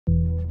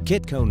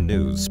Kitco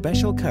News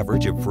special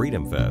coverage of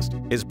Freedom Fest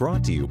is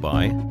brought to you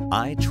by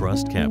I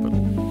Trust Capital.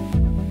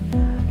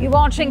 You're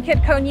watching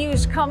Kitco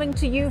News, coming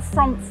to you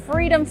from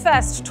Freedom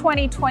Fest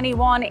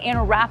 2021 in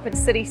Rapid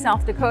City,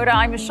 South Dakota.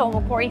 I'm Michelle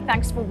McCory.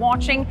 Thanks for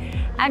watching.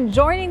 And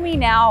joining me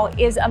now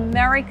is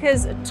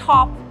America's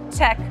top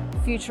tech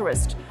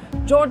futurist.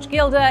 George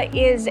Gilder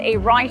is a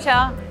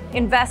writer,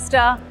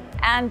 investor,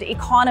 and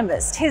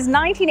economist. His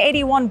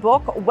 1981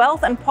 book,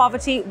 Wealth and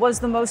Poverty, was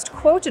the most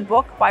quoted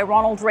book by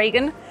Ronald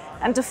Reagan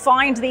and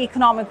defined the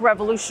economic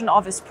revolution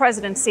of his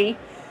presidency.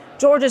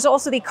 George is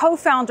also the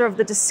co-founder of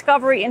the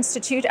Discovery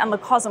Institute and the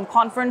COSM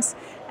conference,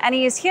 and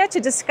he is here to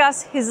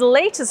discuss his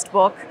latest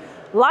book,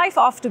 Life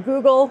After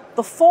Google,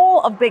 The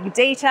Fall of Big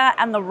Data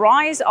and the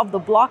Rise of the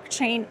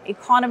Blockchain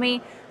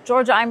Economy.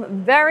 George,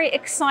 I'm very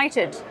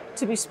excited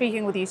to be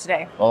speaking with you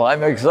today. Well,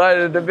 I'm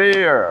excited to be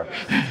here.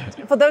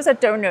 For those that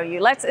don't know you,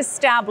 let's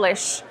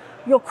establish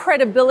your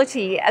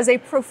credibility as a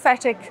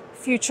prophetic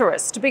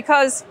futurist,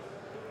 because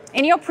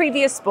in your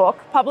previous book,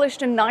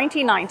 published in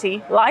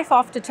 1990, Life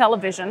After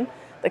Television,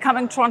 The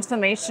Coming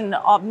Transformation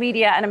of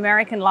Media and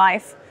American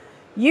Life,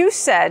 you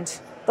said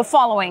the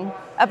following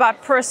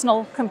about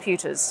personal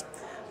computers.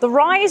 The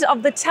rise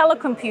of the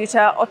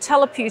telecomputer or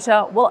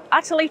teleputer will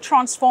utterly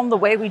transform the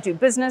way we do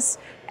business,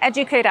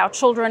 educate our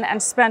children,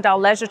 and spend our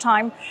leisure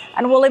time,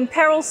 and will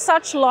imperil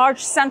such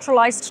large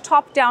centralized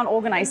top-down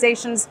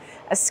organizations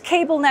as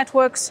cable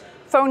networks,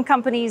 phone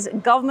companies,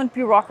 government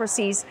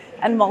bureaucracies,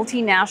 and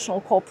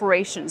multinational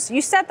corporations.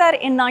 You said that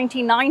in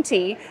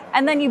 1990,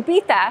 and then you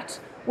beat that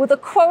with a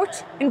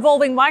quote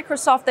involving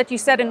Microsoft that you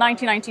said in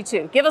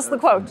 1992. Give us the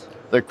quote.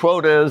 The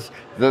quote is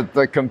that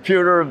the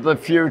computer of the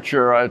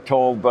future, I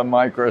told the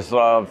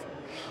Microsoft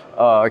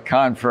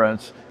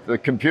conference, the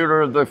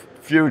computer of the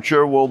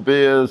future will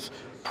be as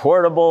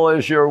portable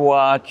as your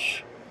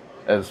watch,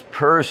 as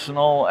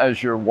personal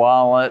as your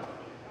wallet.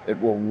 It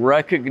will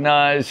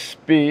recognize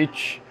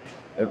speech.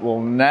 It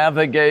will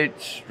navigate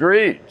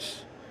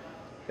streets.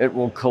 It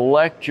will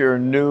collect your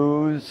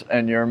news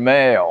and your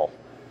mail.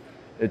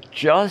 It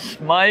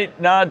just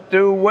might not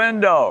do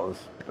windows.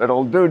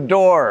 It'll do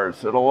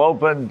doors. It'll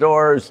open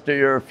doors to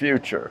your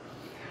future.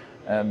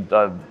 And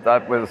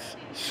that was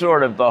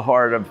sort of the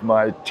heart of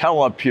my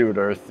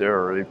teleputer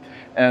theory.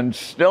 And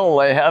still,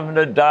 they haven't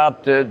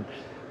adopted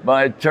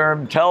my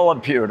term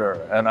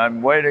teleputer, and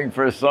I'm waiting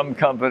for some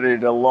company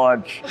to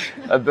launch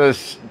the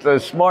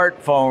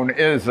smartphone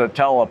is a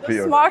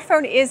teleputer. The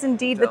smartphone is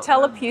indeed the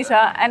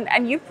teleputer,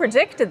 and you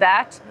predicted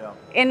that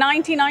in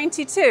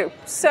 1992.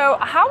 So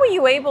how were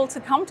you able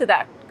to come to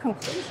that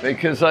conclusion?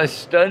 Because I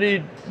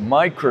studied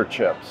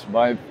microchips.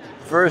 My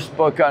first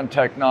book on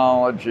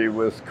technology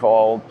was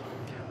called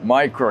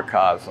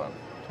Microcosm,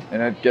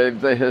 and it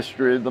gave the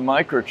history of the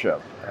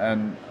microchip.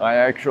 And I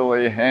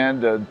actually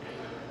handed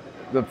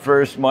the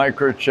first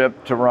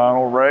microchip to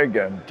Ronald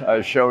Reagan. I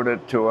showed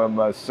it to him,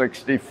 a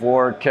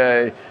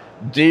 64K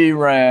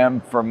DRAM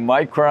from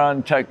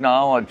Micron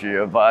Technology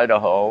of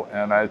Idaho,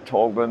 and I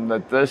told him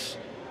that this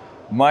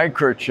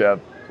microchip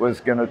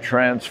was going to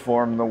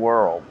transform the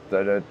world,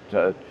 that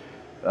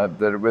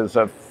it was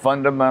a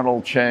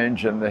fundamental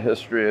change in the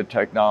history of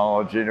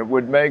technology, and it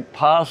would make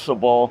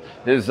possible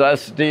his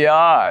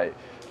SDI,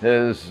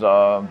 his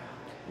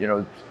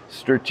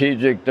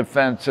Strategic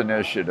Defense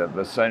Initiative,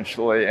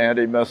 essentially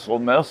anti-missile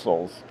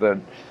missiles that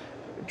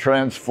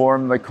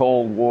transformed the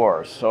Cold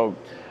War. So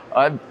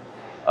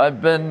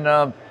I've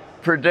been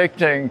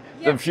predicting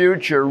the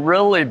future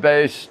really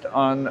based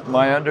on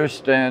my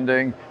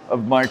understanding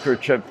of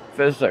microchip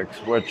physics,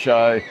 which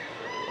I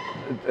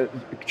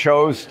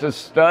chose to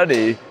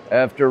study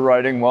after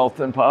writing Wealth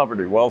and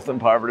Poverty. Wealth and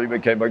Poverty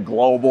became a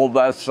global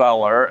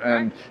bestseller,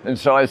 and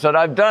so I said,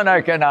 I've done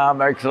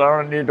economics, I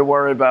don't need to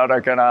worry about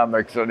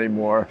economics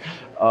anymore.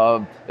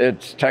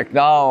 It's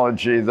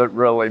technology that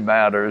really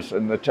matters,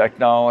 and the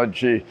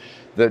technology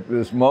that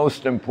was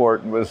most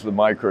important was the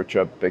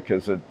microchip,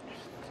 because it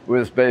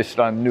was based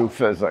on new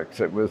physics.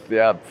 It was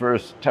the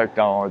first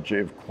technology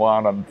of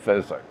quantum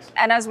physics.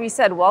 And as we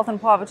said, Wealth and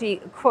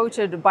Poverty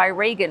quoted by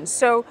Reagan.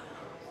 So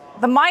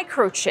the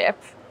microchip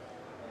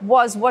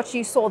was what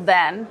you saw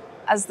then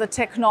as the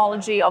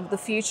technology of the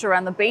future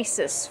and the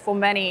basis for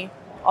many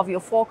of your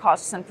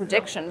forecasts and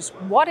predictions.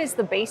 What is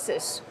the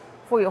basis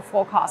for your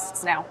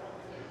forecasts now?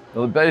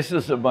 Well, the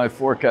basis of my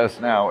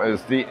forecast now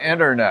is the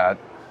internet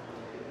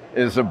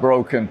is a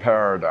broken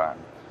paradigm.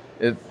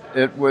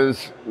 It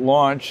was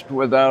launched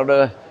without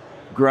a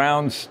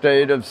ground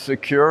state of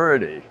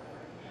security.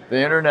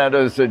 The internet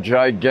is a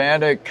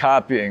gigantic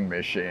copying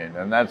machine,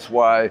 and that's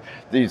why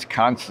these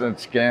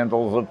constant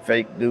scandals of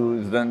fake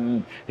news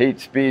and hate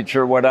speech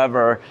or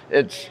whatever,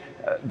 the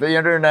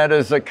internet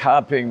is a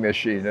copying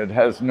machine. It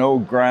has no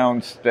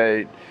ground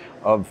state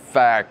of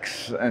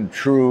facts and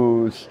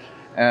truths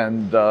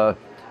and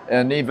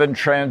even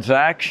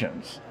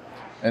transactions.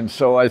 And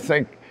so I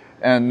think,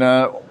 and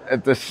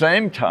at the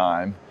same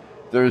time,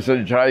 there's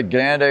a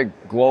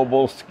gigantic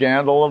global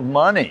scandal of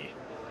money.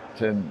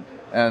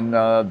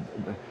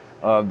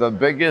 The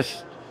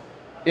biggest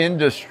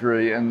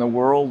industry in the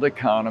world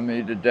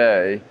economy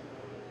today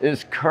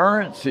is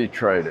currency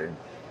trading.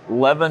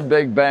 11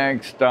 big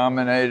banks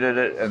dominated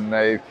it, and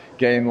they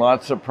gained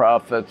lots of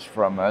profits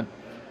from it.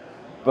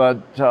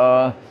 But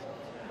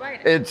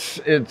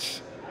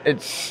it's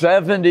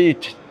 70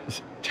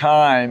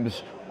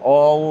 times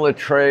all the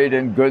trade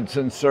in goods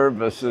and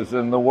services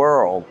in the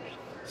world.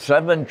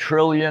 $7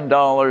 trillion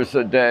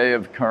a day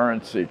of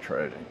currency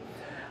trading.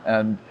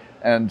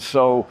 And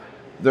so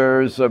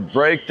there's a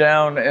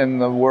breakdown in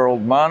the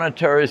world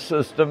monetary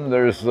system,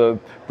 there's a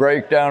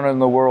breakdown in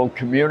the world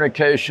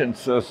communication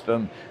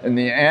system, and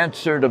the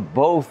answer to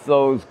both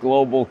those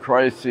global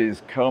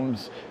crises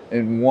comes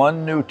in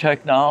one new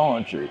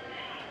technology,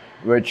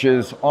 which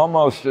is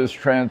almost as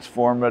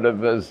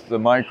transformative as the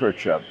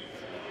microchip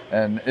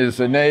and is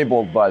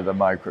enabled by the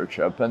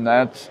microchip, and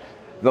that's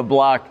the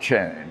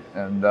blockchain.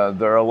 And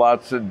there are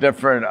lots of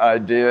different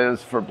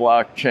ideas for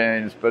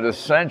blockchains, but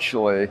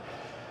essentially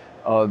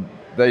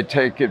they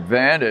take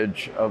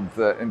advantage of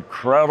the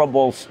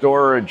incredible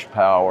storage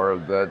power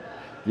that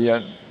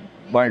the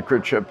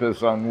microchip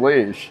has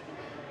unleashed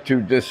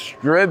to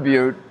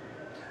distribute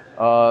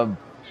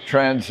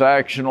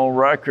transactional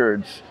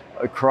records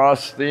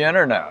across the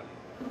internet.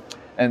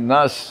 And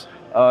thus,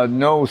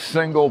 no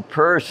single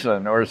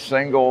person or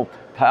single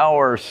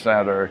power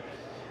center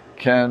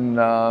can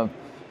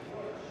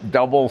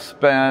double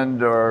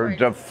spend or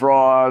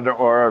defraud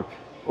or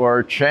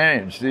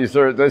change.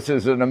 This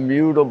is an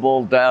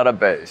immutable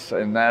database,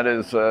 and that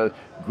is a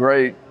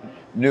great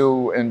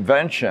new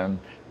invention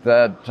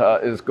that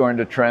is going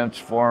to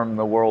transform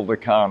the world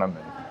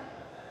economy.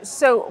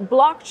 So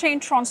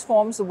blockchain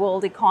transforms the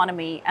world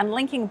economy, and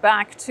linking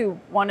back to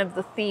one of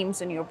the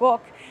themes in your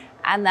book,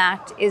 and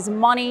that is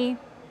money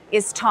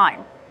is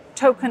time,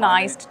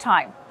 tokenized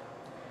time.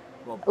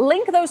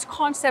 Link those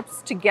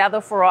concepts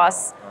together for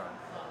us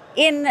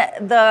in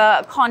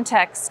the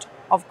context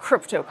of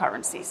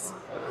cryptocurrencies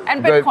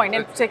and Bitcoin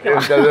in particular.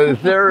 The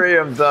theory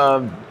of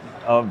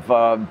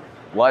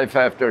life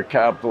after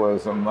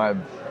capitalism, my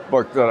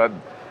book that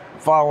I'm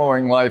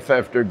following, Life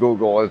After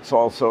Google, it's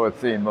also a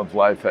theme of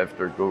Life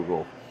After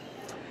Google,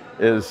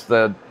 is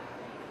that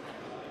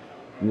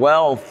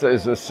wealth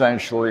is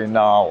essentially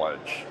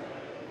knowledge.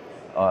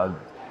 As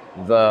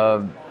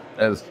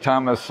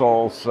Thomas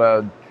Sowell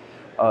said,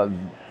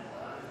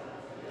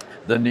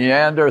 the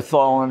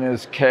Neanderthal in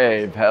his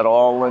cave had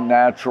all the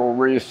natural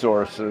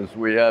resources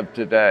we have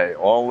today.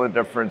 All the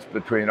difference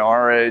between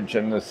our age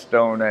and the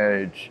Stone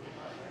Age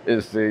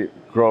is the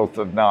growth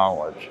of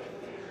knowledge.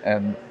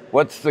 And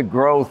what's the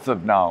growth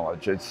of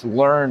knowledge? It's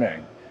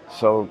learning.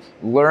 So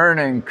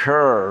learning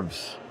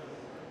curves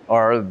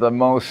are the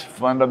most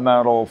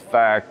fundamental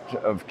fact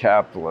of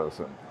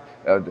capitalism.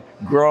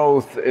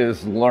 Growth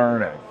is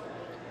learning.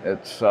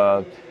 It's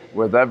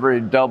with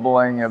every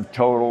doubling of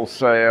total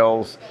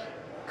sales,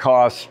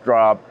 costs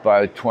drop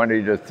by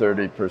 20 to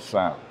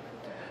 30%.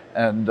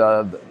 And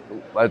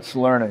that's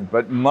learning.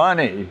 But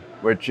money,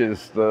 which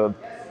is a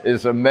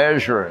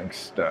measuring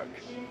stick.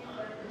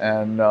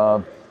 And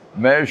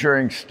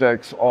measuring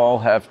sticks all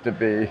have to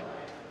be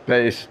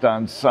based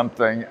on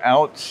something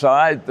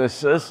outside the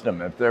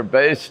system. If they're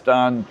based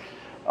on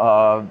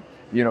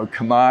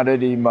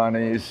commodity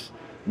monies,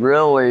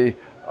 really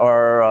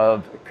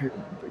are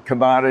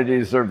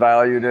commodities are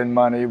valued in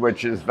money,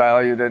 which is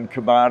valued in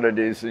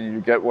commodities, and you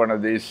get one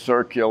of these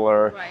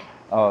circular.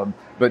 Right.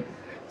 But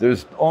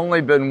there's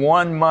only been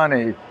one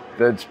money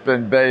that's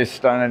been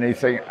based on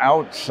anything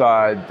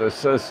outside the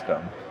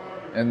system,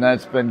 and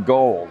that's been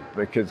gold,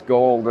 because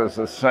gold is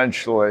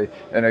essentially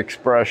an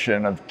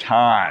expression of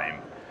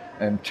time.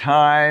 And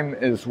time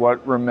is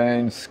what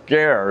remains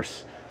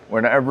scarce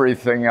when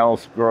everything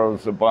else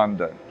grows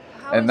abundant.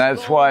 And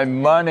that's why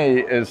money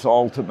is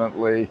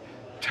ultimately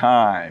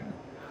time.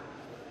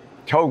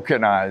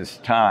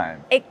 Tokenized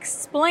time.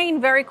 Explain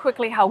very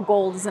quickly how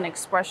gold is an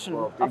expression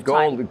of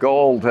time.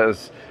 Gold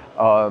is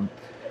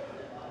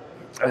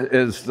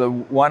the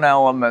one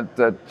element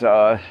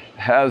that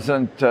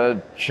hasn't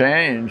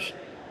changed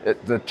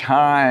the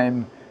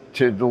time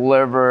to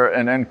deliver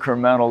an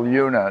incremental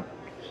unit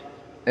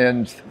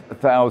in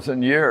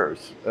 1,000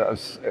 years.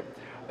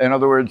 In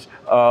other words,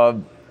 a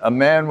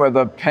man with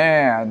a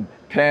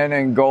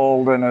panning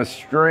gold in a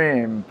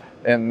stream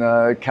in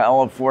the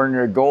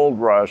California gold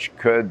rush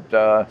could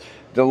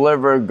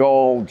deliver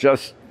gold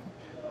just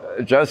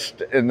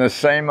in the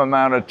same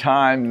amount of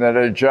time that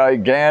a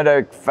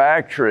gigantic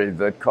factory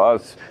that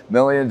costs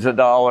millions of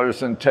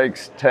dollars and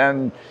takes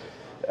 10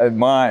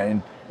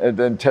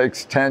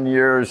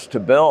 years to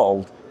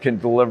build can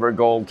deliver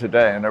gold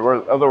today. In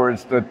other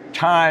words, the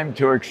time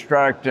to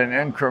extract an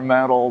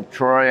incremental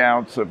troy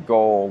ounce of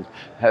gold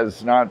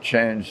has not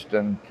changed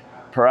in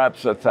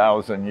perhaps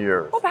 1,000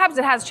 years. Well, perhaps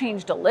it has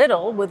changed a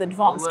little with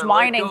advanced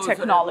mining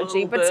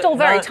technology, but still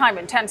very time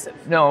intensive.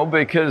 No,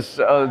 because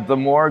the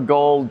more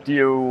gold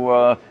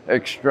you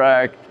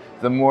extract,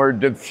 the more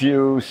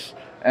diffuse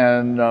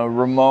and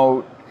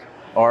remote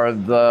are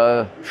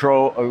the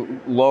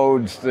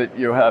loads that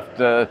you have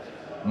to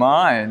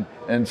mine.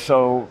 And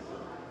so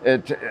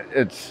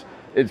it's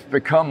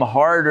become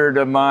harder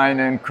to mine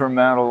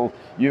incremental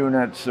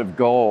units of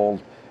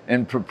gold.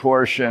 in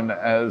proportion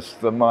as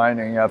the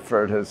mining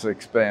effort has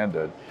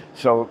expanded.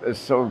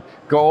 So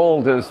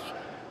gold has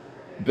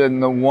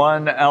been the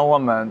one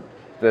element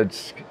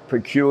that's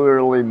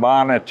peculiarly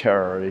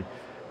monetary,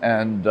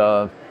 and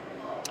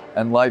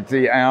like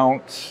the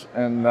ounce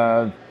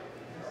and.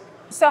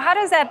 So how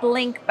does that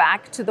link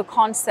back to the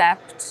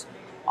concept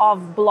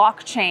of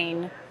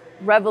blockchain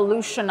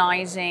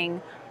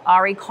revolutionizing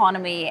our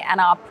economy and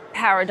our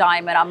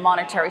paradigm and our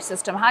monetary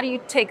system? How do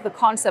you take the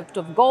concept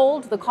of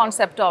gold, the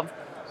concept of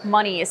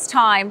money is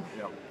time,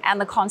 and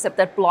the concept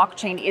that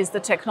blockchain is the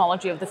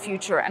technology of the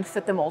future and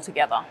fit them all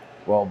together?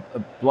 Well,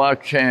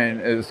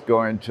 blockchain is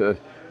going to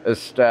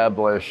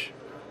establish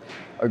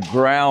a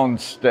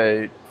ground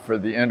state for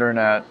the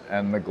internet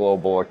and the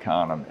global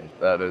economy.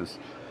 That is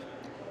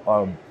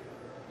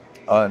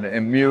an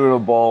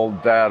immutable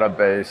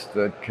database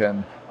that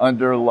can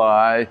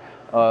underlie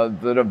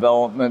the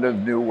development of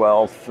new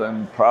wealth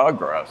and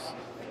progress.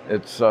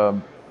 It's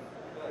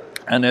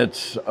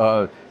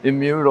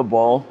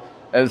immutable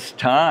as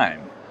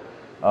time.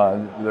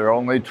 There are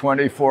only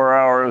 24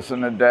 hours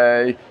in a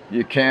day.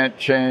 You can't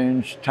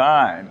change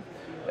time.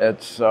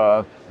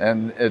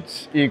 And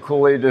it's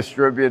equally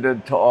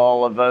distributed to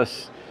all of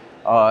us.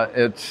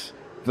 It's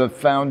the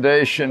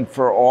foundation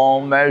for all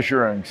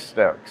measuring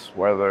sticks,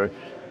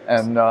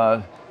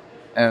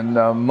 and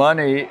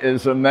money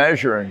is a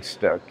measuring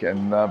stick.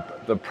 And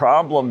the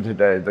problem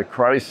today, the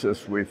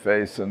crisis we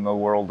face in the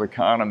world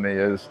economy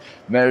is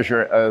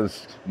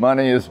as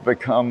money has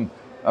become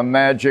a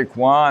magic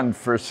wand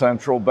for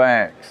central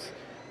banks.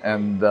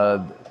 And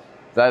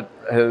that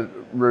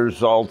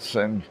results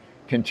in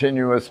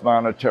continuous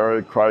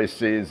monetary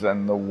crises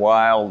and the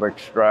wild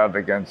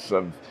extravagance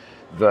of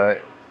the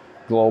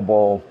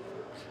global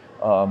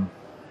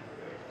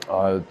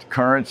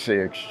currency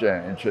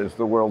exchange is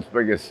the world's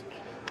biggest.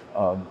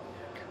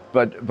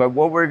 But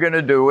what we're going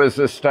to do is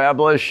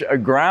establish a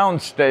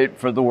ground state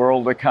for the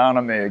world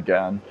economy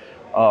again,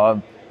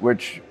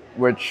 which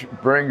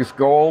brings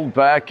gold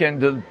back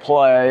into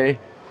play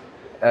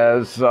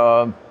as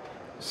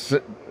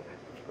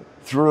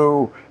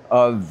through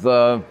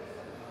the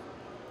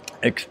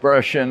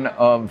expression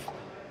of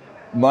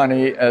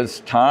money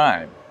as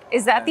time.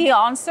 Is that the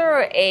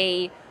answer?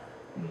 A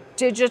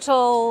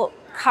digital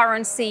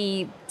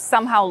currency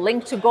somehow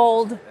linked to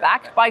gold,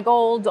 backed by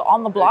gold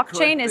on the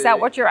blockchain? Is that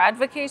what you're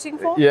advocating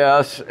for?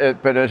 Yes,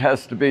 but it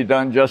has to be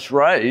done just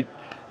right,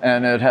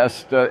 and it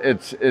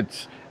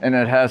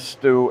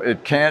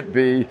can't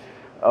be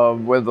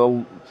with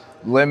a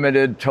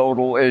limited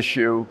total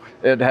issue.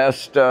 It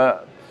has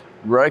to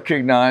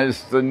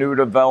recognize the new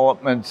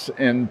developments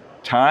in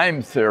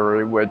time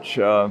theory, which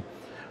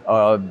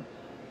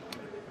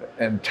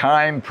and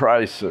time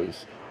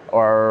prices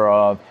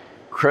are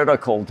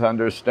critical to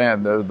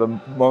understand. The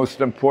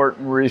most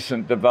important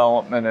recent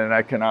development in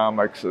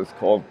economics is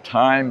called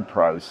time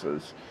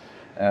prices.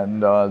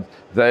 And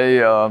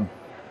they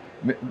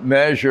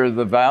measure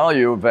the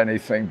value of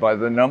anything by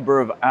the number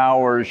of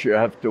hours you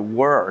have to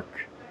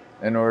work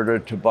in order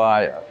to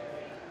buy it.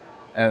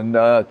 And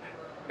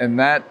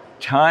that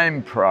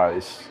time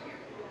price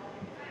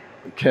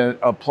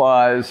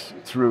applies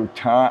through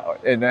time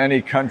in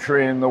any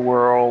country in the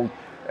world,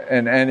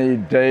 in any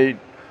date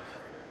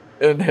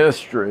in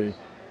history.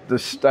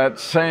 That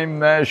same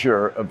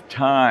measure of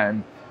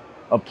time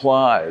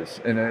applies,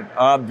 and it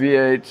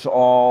obviates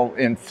all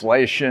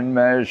inflation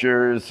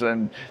measures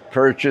and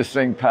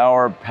purchasing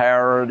power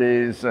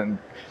parities and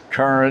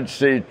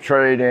currency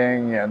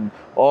trading and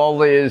all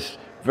these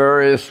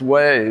various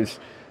ways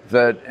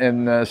that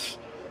in this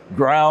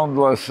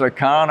groundless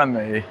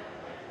economy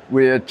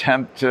we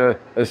attempt to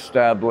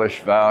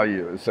establish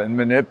values and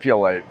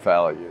manipulate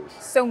values.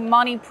 So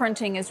money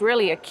printing is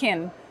really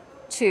akin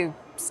to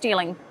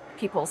stealing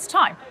people's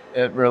time.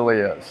 It really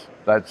is.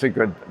 That's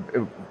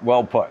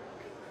well put.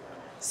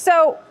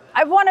 So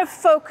I want to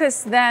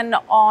focus then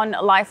on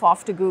life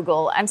after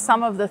Google and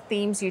some of the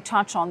themes you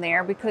touch on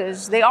there,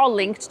 because they are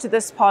linked to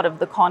this part of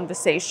the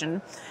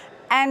conversation.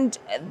 And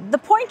the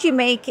point you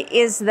make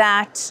is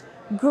that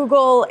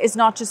Google is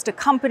not just a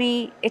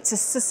company, it's a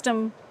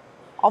system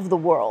of the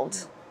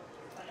world.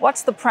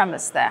 What's the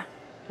premise there?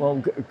 Well,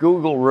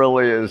 Google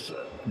really has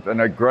been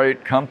a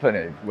great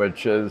company,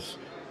 which has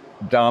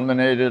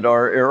dominated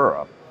our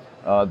era.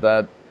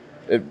 That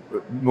it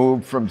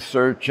moved from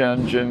search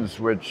engines,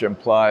 which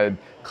implied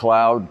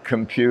cloud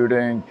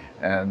computing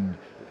and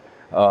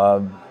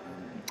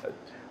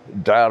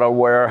data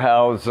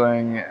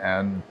warehousing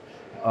and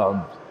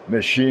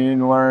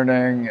machine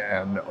learning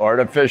and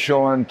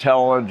artificial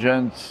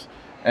intelligence,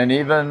 and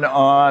even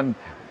on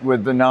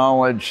with the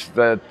knowledge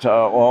that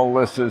all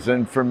this is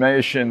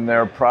information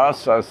they're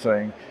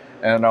processing,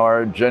 and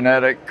our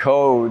genetic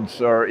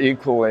codes are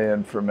equally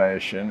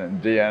information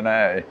and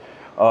DNA.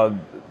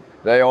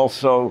 They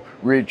also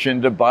reach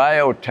into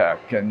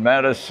biotech and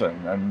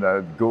medicine and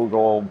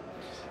Google.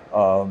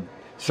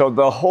 So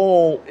the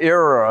whole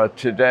era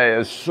today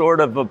is sort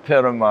of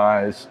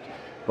epitomized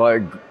by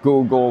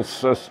Google's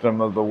system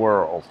of the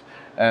world.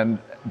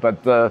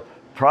 But the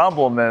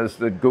problem is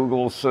that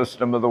Google's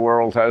system of the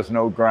world has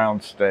no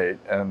ground state,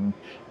 and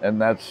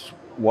that's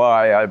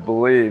why I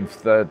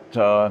believe that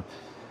the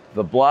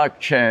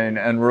blockchain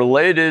and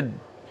related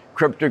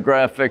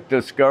cryptographic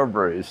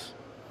discoveries,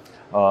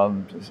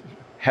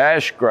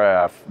 hash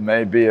graph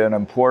may be an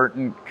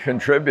important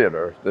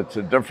contributor. That's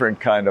a different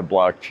kind of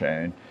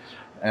blockchain,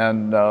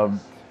 and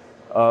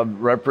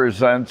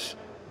represents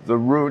the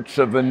roots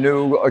of a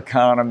new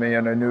economy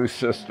and a new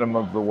system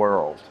of the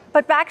world.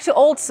 But back to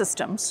old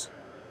systems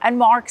and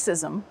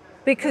Marxism,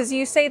 because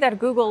you say that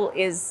Google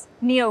is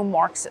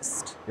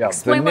neo-Marxist. Yeah,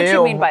 explain what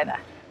you mean by that.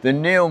 The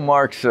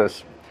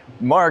neo-Marxist,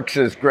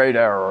 Marx's great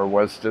error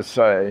was to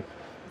say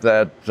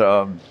that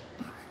the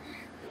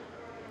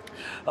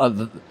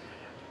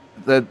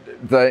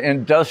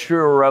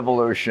Industrial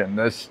Revolution,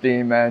 the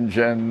steam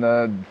engine,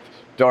 the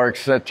dark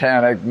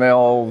satanic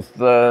mills,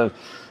 the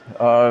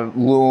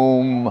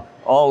loom,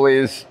 all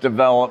these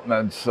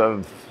developments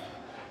of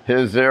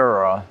his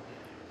era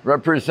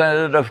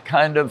represented a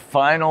kind of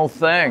final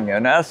thing,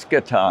 an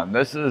eschaton.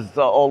 This is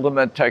the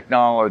ultimate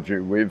technology.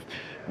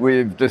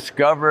 We've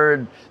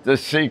discovered the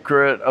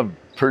secret of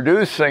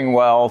producing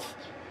wealth.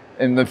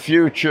 In the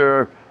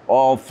future,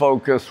 all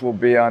focus will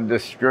be on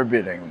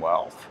distributing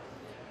wealth.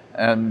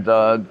 And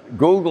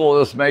Google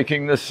is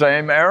making the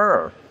same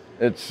error.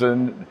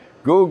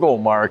 Google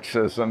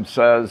Marxism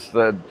says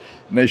that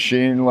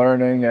machine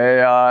learning,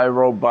 AI,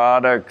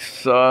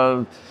 robotics,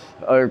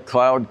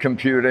 cloud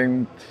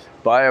computing,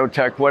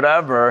 biotech,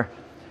 whatever,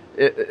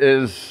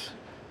 is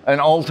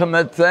an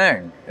ultimate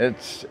thing.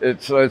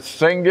 It's a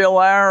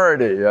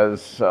singularity,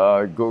 as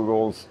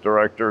Google's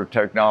director of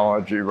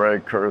technology, Ray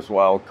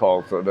Kurzweil,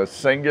 calls it, a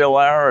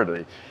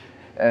singularity.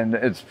 And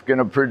it's going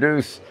to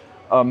produce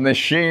a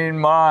machine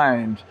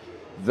mind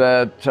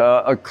that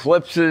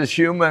eclipses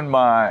human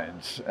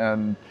minds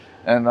and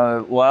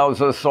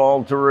allows us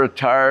all to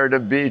retire to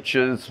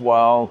beaches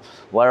while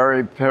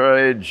Larry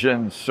Page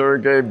and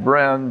Sergey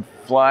Brin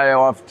fly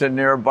off to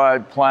nearby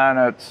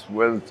planets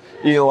with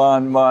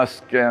Elon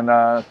Musk in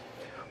a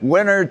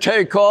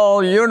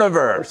winner-take-all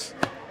universe.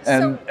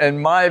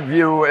 And my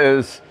view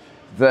is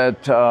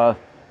that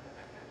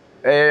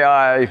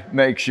AI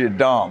makes you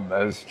dumb,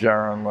 as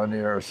Jaron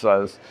Lanier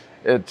says.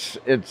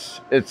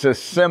 It's a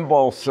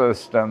symbol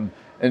system,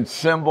 and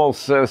symbol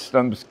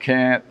systems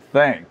can't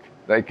think.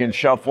 They can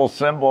shuffle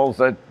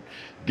symbols at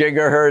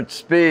gigahertz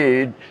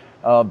speed,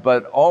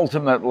 but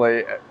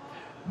ultimately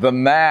the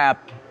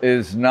map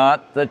is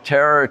not the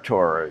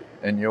territory,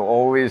 and you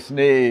always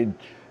need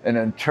an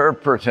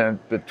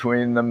interpretant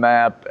between the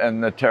map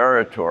and the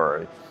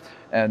territory.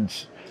 And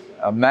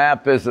a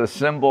map is a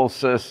symbol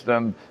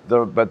system,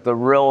 but the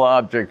real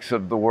objects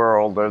of the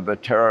world are the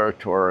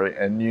territory,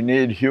 and you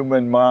need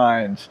human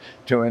minds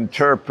to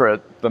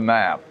interpret the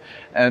map.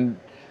 And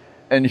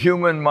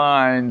human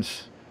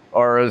minds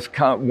are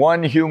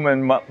one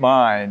human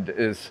mind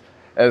is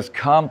as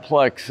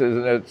complex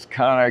in its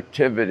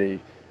connectivity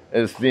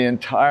as the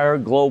entire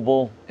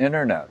global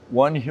internet.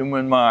 One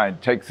human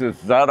mind takes a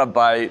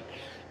zettabyte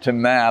to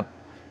map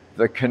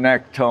the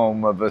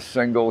connectome of a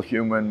single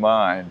human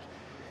mind.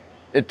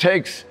 It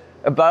takes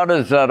about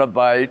a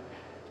zettabyte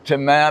to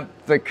map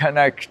the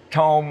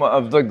connectome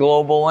of the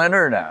global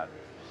internet.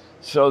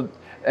 But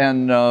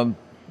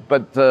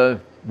the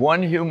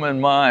one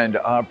human mind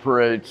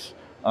operates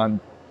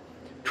on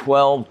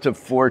 12 to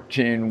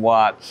 14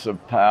 watts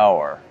of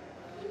power.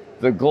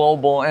 The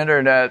global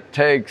internet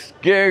takes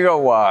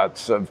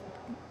gigawatts of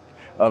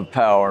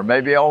power,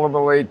 maybe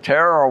ultimately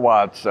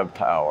terawatts of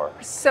power.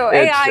 So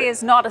AI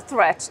is not a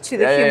threat to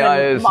the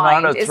human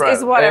mind,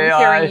 is what I'm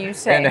hearing you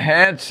say. AI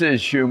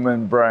enhances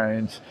human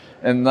brains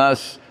and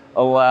thus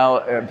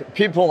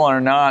people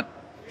are not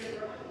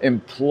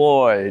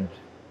employed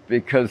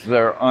because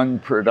they're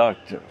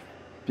unproductive.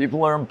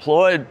 People are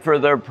employed for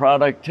their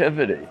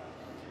productivity.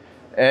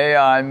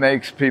 AI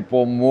makes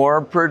people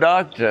more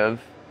productive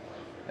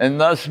and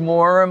thus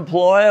more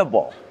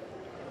employable.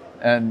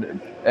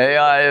 And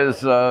AI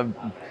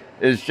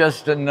is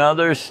just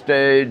another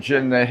stage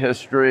in the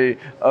history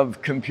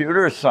of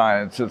computer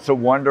science. It's a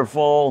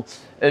wonderful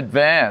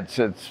advance.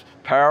 It's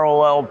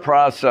parallel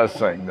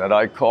processing that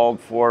I called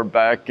for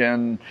back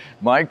in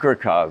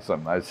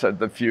Microcosm. I said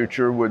the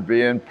future would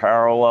be in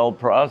parallel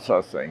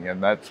processing,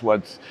 and that's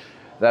what's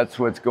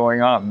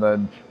going on.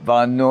 The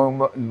von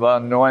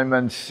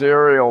Neumann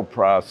serial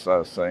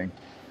processing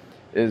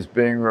is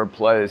being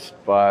replaced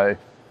by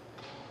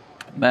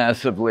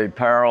massively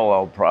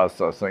parallel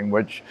processing,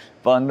 which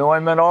von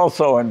Neumann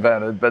also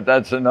invented, but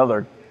that's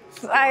another.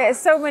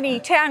 So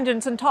many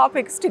tangents and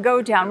topics to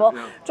go down. Well,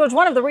 George,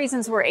 one of the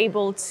reasons we're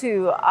able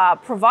to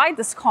provide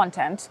this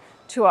content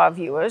to our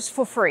viewers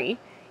for free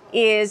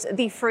is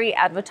the free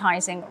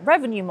advertising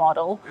revenue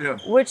model,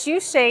 which you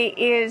say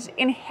is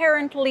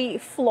inherently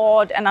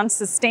flawed and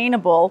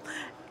unsustainable.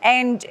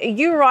 And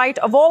you write,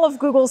 of all of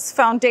Google's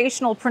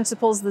foundational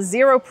principles, the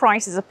zero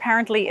price is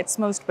apparently its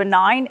most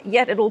benign,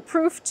 yet it will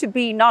prove to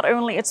be not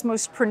only its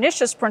most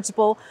pernicious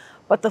principle,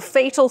 but the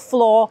fatal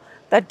flaw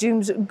that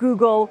dooms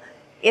Google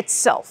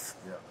itself.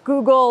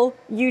 Google,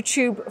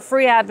 YouTube,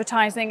 free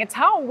advertising. It's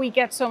how we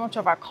get so much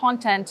of our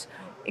content.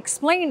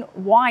 Explain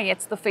why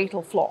it's the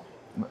fatal flaw.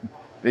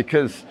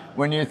 Because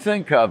when you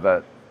think of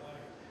it,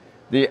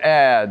 the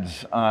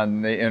ads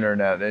on the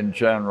internet in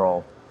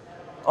general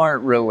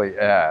aren't really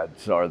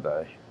ads, are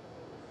they?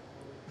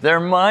 They're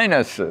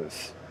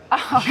minuses.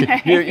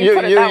 Okay, you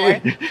put it that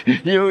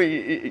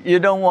way. You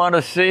don't want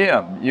to see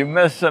them. You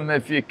miss them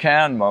if you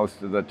can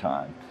most of the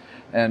time.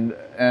 And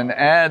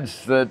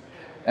ads that,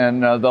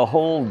 and the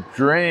whole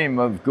dream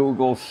of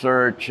Google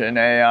search and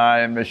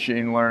AI and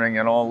machine learning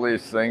and all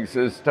these things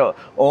is to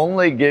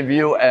only give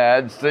you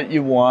ads that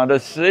you want to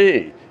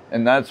see.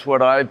 And that's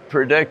what I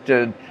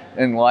predicted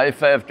in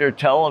Life After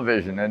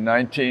Television in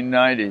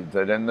 1990,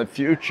 that in the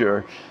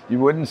future, you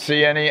wouldn't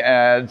see any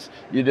ads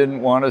you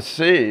didn't want to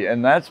see.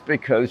 And that's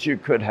because you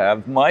could have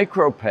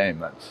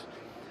micropayments.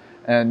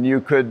 And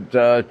you could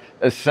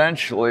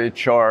essentially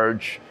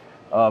charge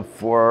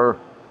for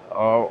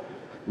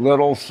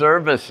little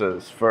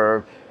services,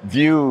 for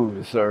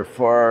views, or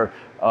for,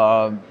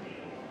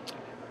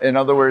 in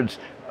other words,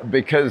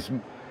 because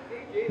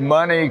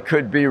money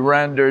could be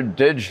rendered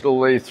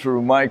digitally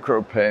through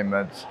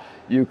micropayments,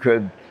 you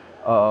could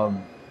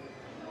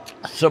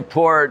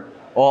support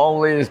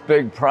all these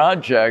big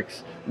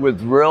projects with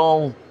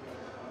real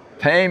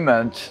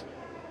payments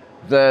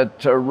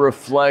that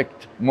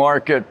reflect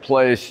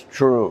marketplace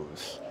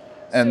truths.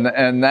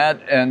 And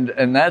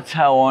that's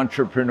how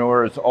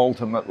entrepreneurs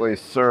ultimately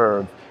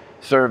serve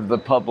the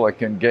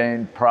public and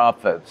gain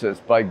profits,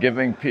 is by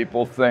giving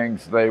people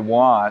things they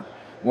want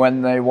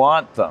when they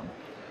want them.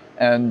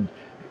 And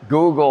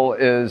Google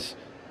is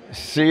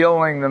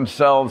sealing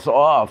themselves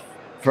off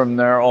from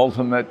their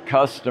ultimate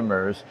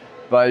customers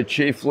by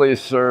chiefly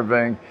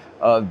serving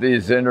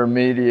these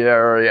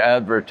intermediary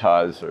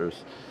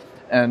advertisers.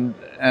 And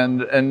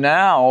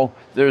now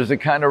there's a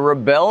kind of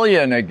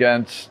rebellion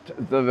against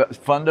the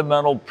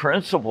fundamental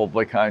principle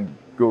behind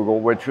Google,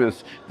 which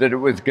was that it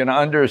was going to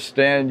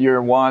understand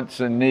your wants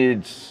and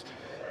needs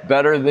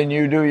better than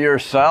you do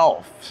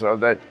yourself, so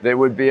that they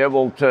would be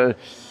able to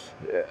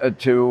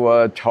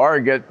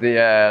target the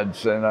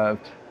ads in an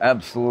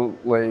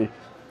absolutely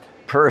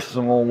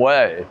personal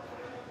way.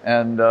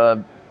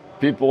 And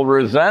people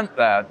resent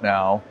that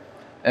now.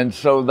 And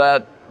so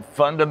that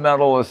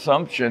fundamental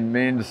assumption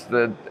means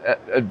that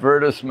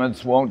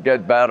advertisements won't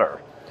get better.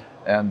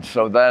 And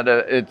so that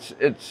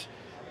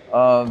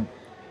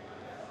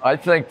I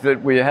think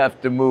that we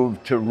have to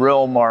move to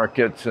real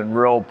markets and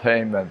real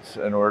payments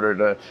in order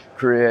to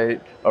create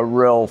a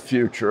real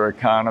future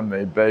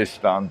economy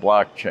based on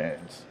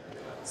blockchains.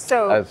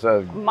 So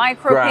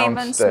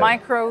micropayments,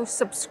 micro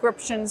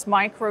subscriptions,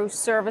 micro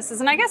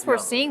services, and I guess we're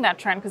seeing that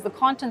trend because the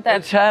content that...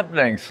 It's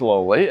happening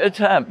slowly, it's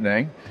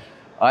happening.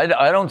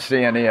 I don't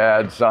see any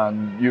ads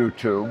on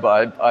YouTube.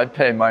 I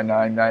pay my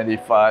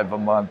 $9.95 a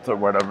month or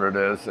whatever it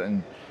is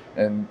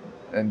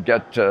and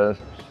get to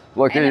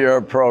look at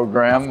your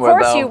program. Of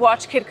course you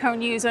watch Kitco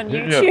News on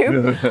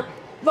YouTube.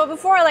 But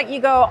before I let you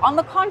go, on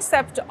the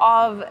concept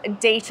of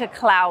data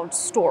cloud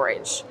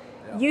storage,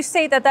 you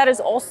say that that is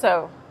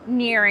also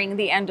nearing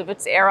the end of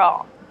its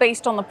era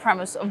based on the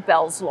premise of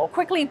Bell's law.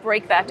 Quickly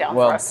break that down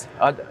for us.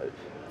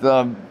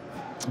 The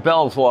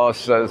Bell's law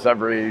says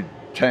every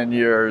 10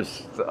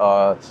 years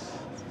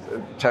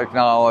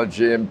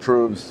technology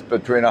improves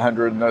between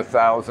 100 and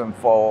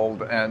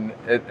 1,000-fold, and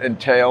it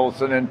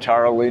entails an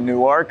entirely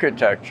new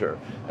architecture.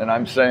 And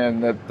I'm saying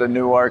that the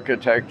new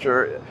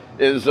architecture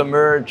is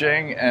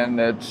emerging, and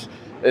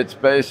it's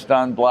based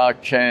on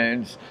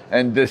blockchains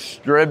and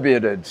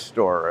distributed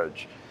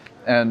storage.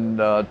 And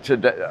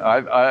today,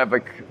 I have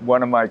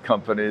one of my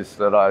companies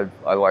that I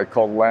like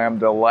called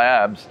Lambda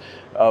Labs,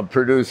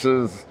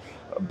 produces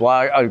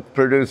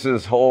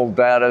whole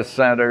data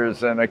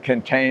centers in a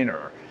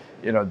container.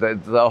 You know,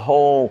 the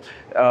whole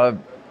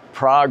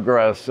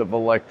progress of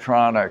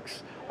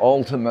electronics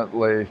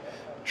ultimately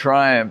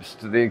triumphs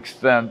to the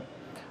extent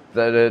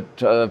that it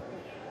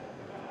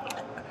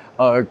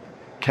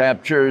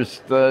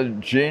captures the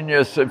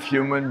genius of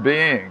human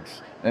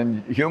beings.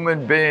 And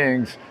human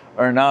beings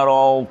are not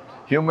all,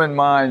 human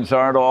minds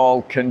aren't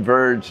all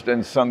converged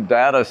in some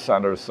data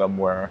center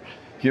somewhere.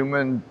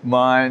 Human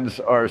minds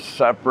are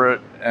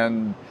separate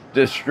and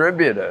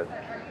distributed,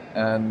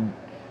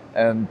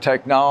 and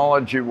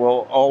technology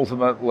will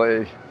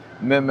ultimately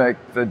mimic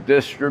the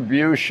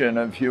distribution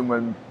of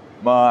human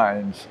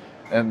minds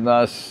and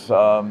thus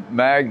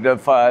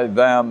magnify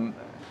them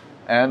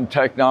and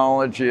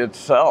technology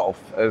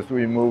itself as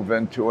we move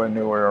into a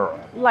new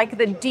era. Like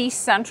the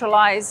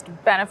decentralized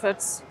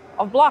benefits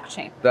of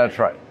blockchain. That's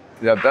right.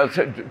 Yeah, that's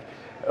it.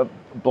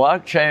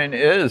 Blockchain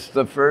is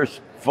the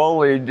first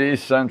fully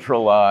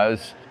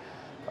decentralized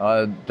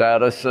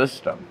data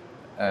system,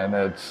 and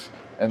that's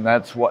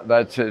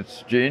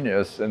its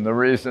genius. And the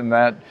reason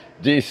that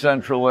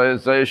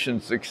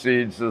decentralization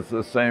succeeds is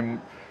the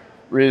same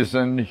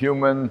reason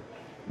human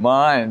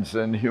minds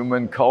and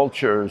human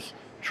cultures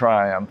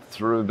triumph,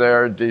 through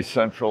their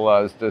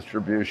decentralized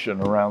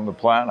distribution around the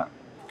planet.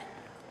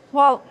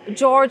 Well,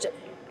 George,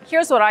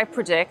 here's what I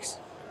predict.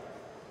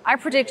 I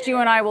predict you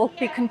and I will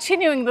be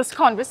continuing this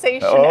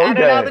conversation Okay. at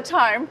another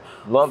time.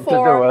 Love to do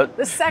for it.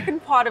 the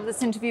second part of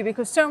this interview,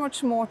 because so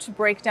much more to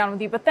break down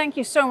with you. But thank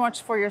you so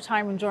much for your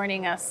time and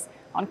joining us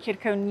on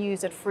Kitco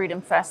News at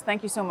Freedom Fest.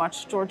 Thank you so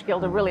much, George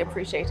Gilder. Really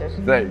appreciate it.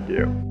 Thank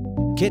you.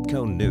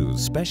 Kitco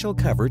News special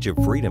coverage of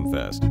Freedom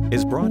Fest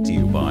is brought to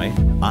you by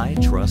I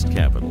Trust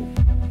Capital.